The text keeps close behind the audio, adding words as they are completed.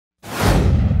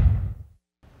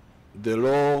the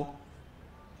law,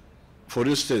 for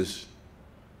instance,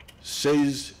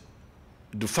 says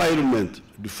defilement.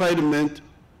 Defilement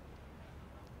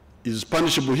is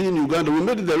punishable. Here in Uganda, we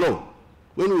made the law.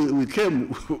 When we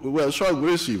came, we were so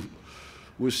aggressive.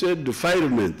 We said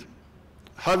defilement,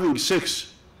 having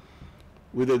sex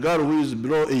with a girl who is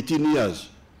below 18 years,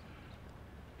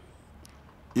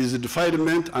 is a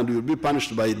defilement and will be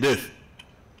punished by death.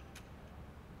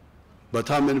 But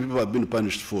how many people have been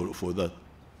punished for that?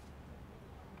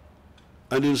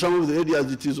 And in some of the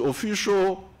areas, it is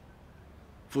official,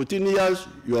 14 years,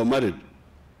 you are married.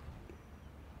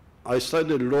 I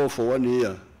studied law for 1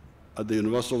 year at the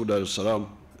University of Dar es Salaam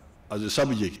as a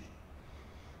subject.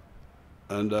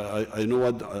 And I know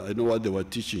what they were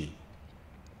teaching.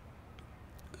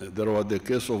 There was the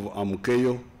case of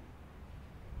Amkeyo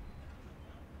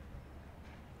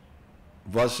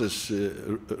versus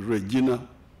Regina,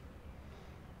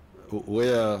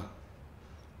 where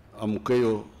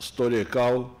Amkeyo stole a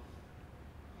cow.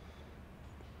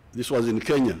 This was in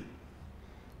Kenya.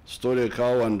 Stole a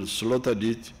cow and slaughtered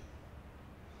it,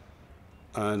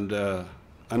 and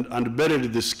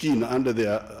buried the skin under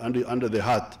the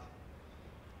hut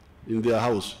in their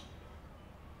house.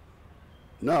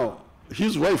 Now,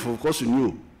 his wife, of course,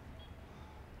 knew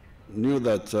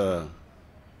that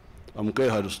Amkeyo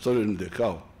had stolen the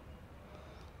cow.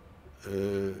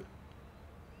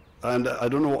 And I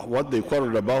don't know what they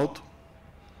quarreled about.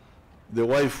 The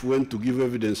wife went to give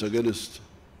evidence against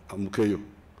Amkeyo.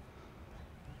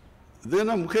 Then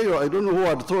Amkeyo, I don't know who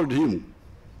had told him.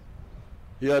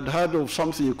 He had heard of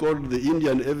something called the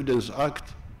Indian Evidence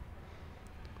Act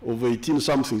of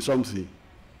 18-something.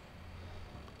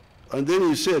 And then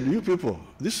he said, you people,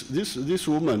 this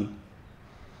woman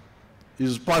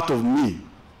is part of me.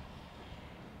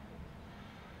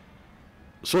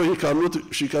 So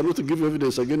she cannot give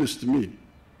evidence against me.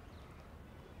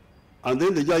 And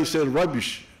then the guy said,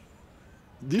 rubbish.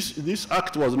 This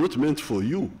act was not meant for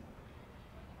you.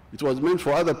 It was meant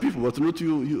for other people, but not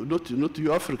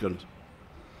you Africans.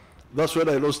 That's when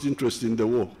I lost interest in the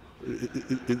war,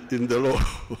 in the law.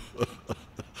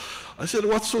 I said,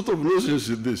 what sort of nonsense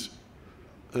is this?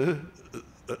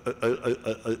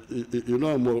 You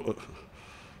know,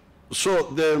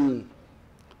 so then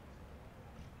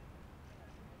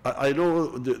I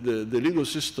know the legal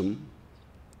system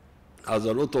has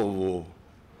a lot of,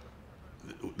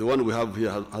 the one we have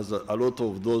here has a lot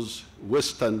of those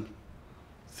Western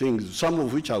things, some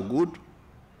of which are good,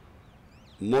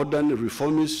 modern,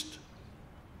 reformist,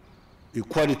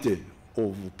 equality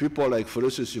of people, like, for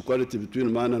instance, equality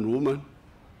between man and woman,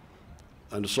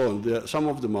 and so on. Some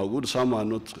of them are good, some are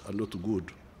not good.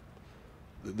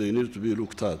 They need to be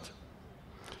looked at.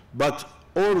 But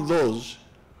all those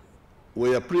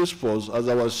were principles, as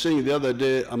I was saying the other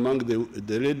day among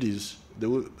the ladies, the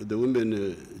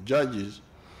women judges,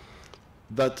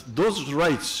 that those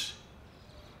rights,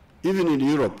 even in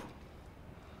Europe,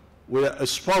 were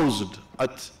espoused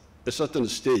at a certain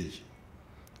stage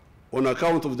on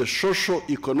account of the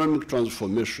socio-economic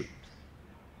transformation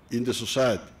in the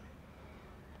society.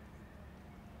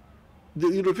 The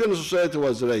European society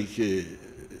was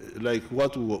like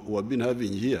what we have been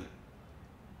having here.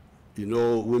 You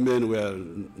know, women were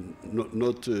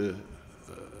not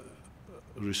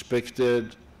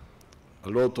respected, a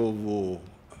lot of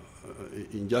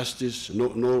injustice,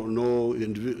 no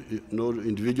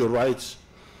individual rights.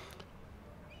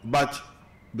 But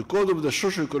because of the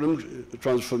socio-economic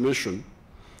transformation,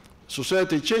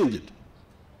 society changed.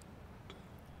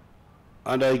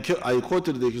 And I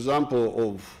quoted the example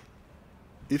of,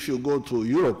 if you go to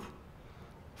Europe,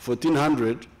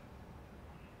 1400,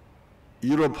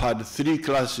 Europe had 3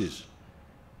 classes: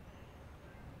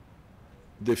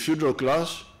 the feudal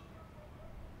class,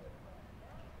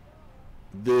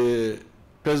 the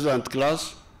peasant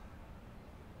class,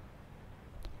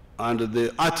 and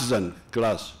the artisan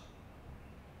class.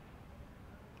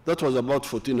 That was about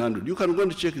 1400. You can go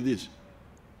and check this.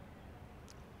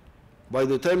 By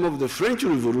the time of the French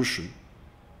Revolution,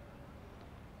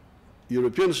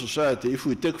 European society, if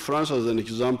we take France as an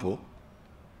example,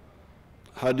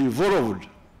 had evolved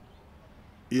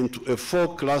into a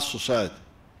 4-class society.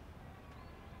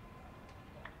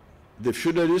 The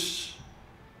feudalists,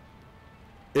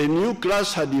 a new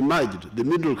class had emerged, the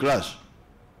middle class.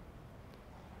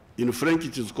 In French,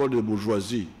 it is called the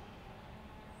bourgeoisie.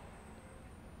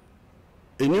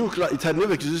 A new class, it had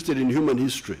never existed in human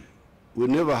history. We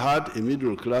never had a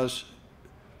middle class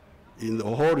in the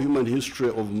whole human history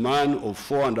of man of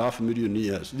 4.5 million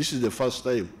years. This is the first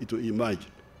time it will emerge.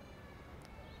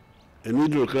 A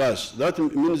middle class. That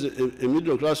means a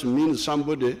middle class means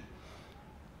somebody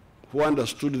who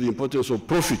understood the importance of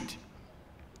profit,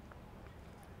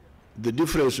 the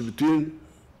difference between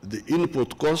the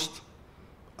input cost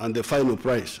and the final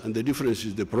price, and the difference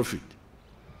is the profit.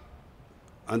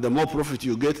 And the more profit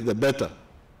you get, the better.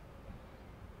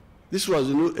 This was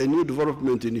a new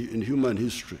development in human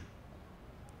history.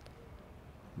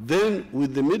 Then,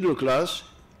 with the middle class,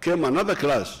 came another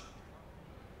class,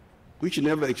 which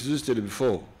never existed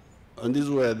before, and these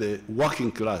were the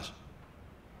working class.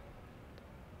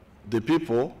 The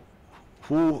people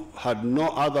who had no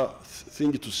other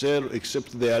thing to sell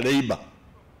except their labor.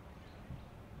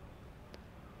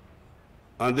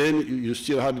 And then you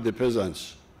still had the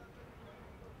peasants.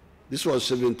 This was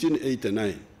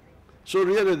 1789. So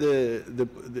really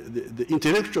the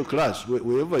intellectual class,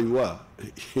 wherever you are,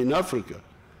 in Africa,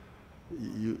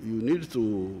 you need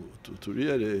to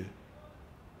really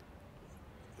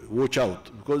watch out,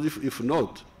 because if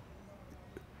not,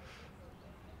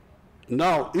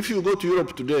 now if you go to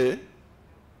Europe today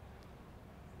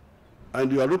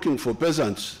and you are looking for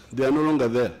peasants, they are no longer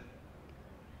there.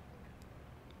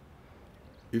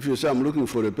 If you say, I'm looking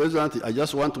for a peasant, I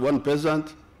just want one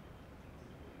peasant,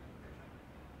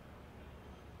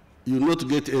 you will not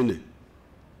get any.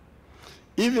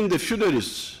 Even the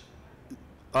feudalists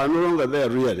are no longer there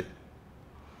really.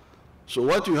 So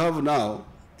what you have now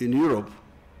in Europe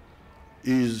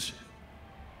is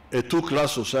a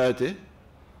two-class society,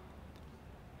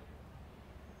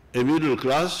 a middle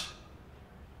class,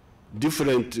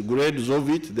 different grades of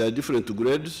it, there are different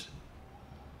grades.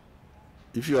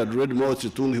 If you had read Mao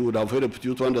Zedong, he would have helped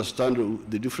you to understand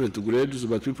the different grades,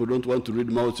 but people don't want to read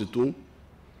Mao Zedong.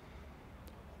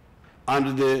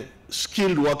 And the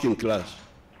skilled working class.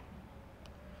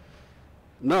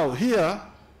 Now here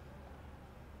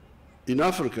in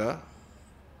Africa,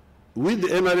 with the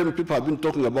NRM, people have been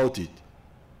talking about it.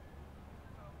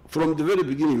 From the very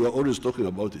beginning, you are always talking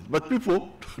about it. But people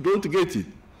don't get it.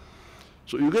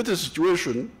 So you get a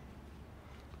situation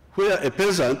where a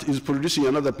peasant is producing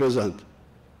another peasant.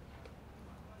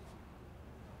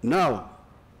 Now,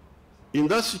 in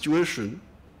that situation,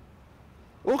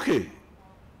 okay,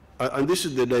 and this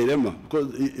is the dilemma,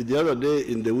 because the other day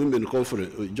in the women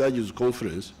conference, judges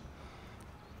conference,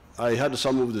 I had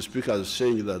some of the speakers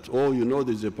saying that, oh, you know,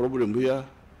 there's a problem here.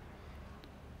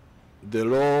 The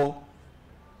law,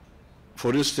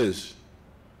 for instance,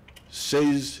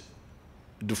 says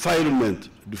defilement.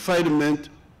 Defilement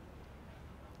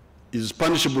is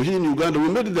punishable. Here in Uganda, we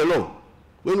made the law.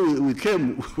 When we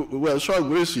came, we were so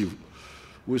aggressive.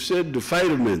 We said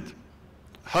defilement,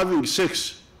 having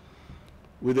sex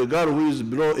with a girl who is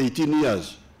below 18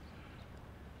 years,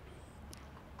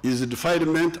 is a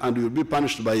defilement and will be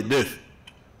punished by death.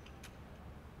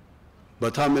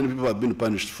 But how many people have been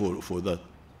punished for that?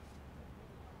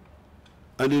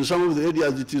 And in some of the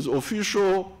areas, it is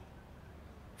official,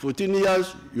 14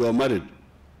 years, you are married.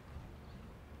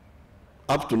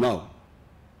 Up to now.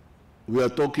 We are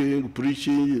talking,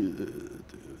 preaching,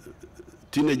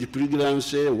 teenage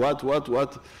pregnancy, what.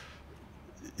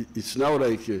 It's now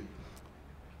like,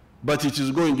 but it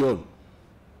is going on.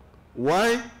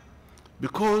 Why?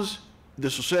 Because the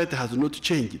society has not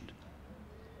changed.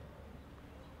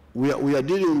 We are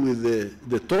dealing with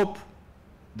the top,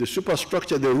 the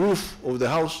superstructure, the roof of the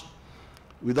house,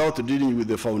 without dealing with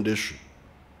the foundation.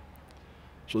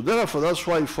 So therefore, that's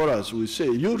why for us, we say,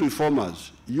 you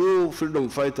reformers, you freedom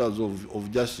fighters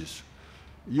of justice,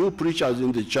 you preachers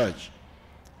in the church,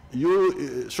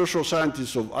 you social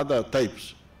scientists of other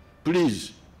types,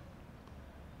 please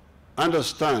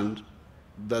understand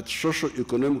that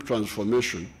socio-economic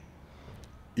transformation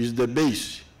is the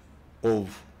base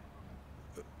of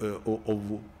the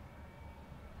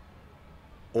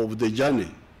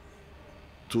journey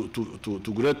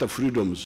to greater freedoms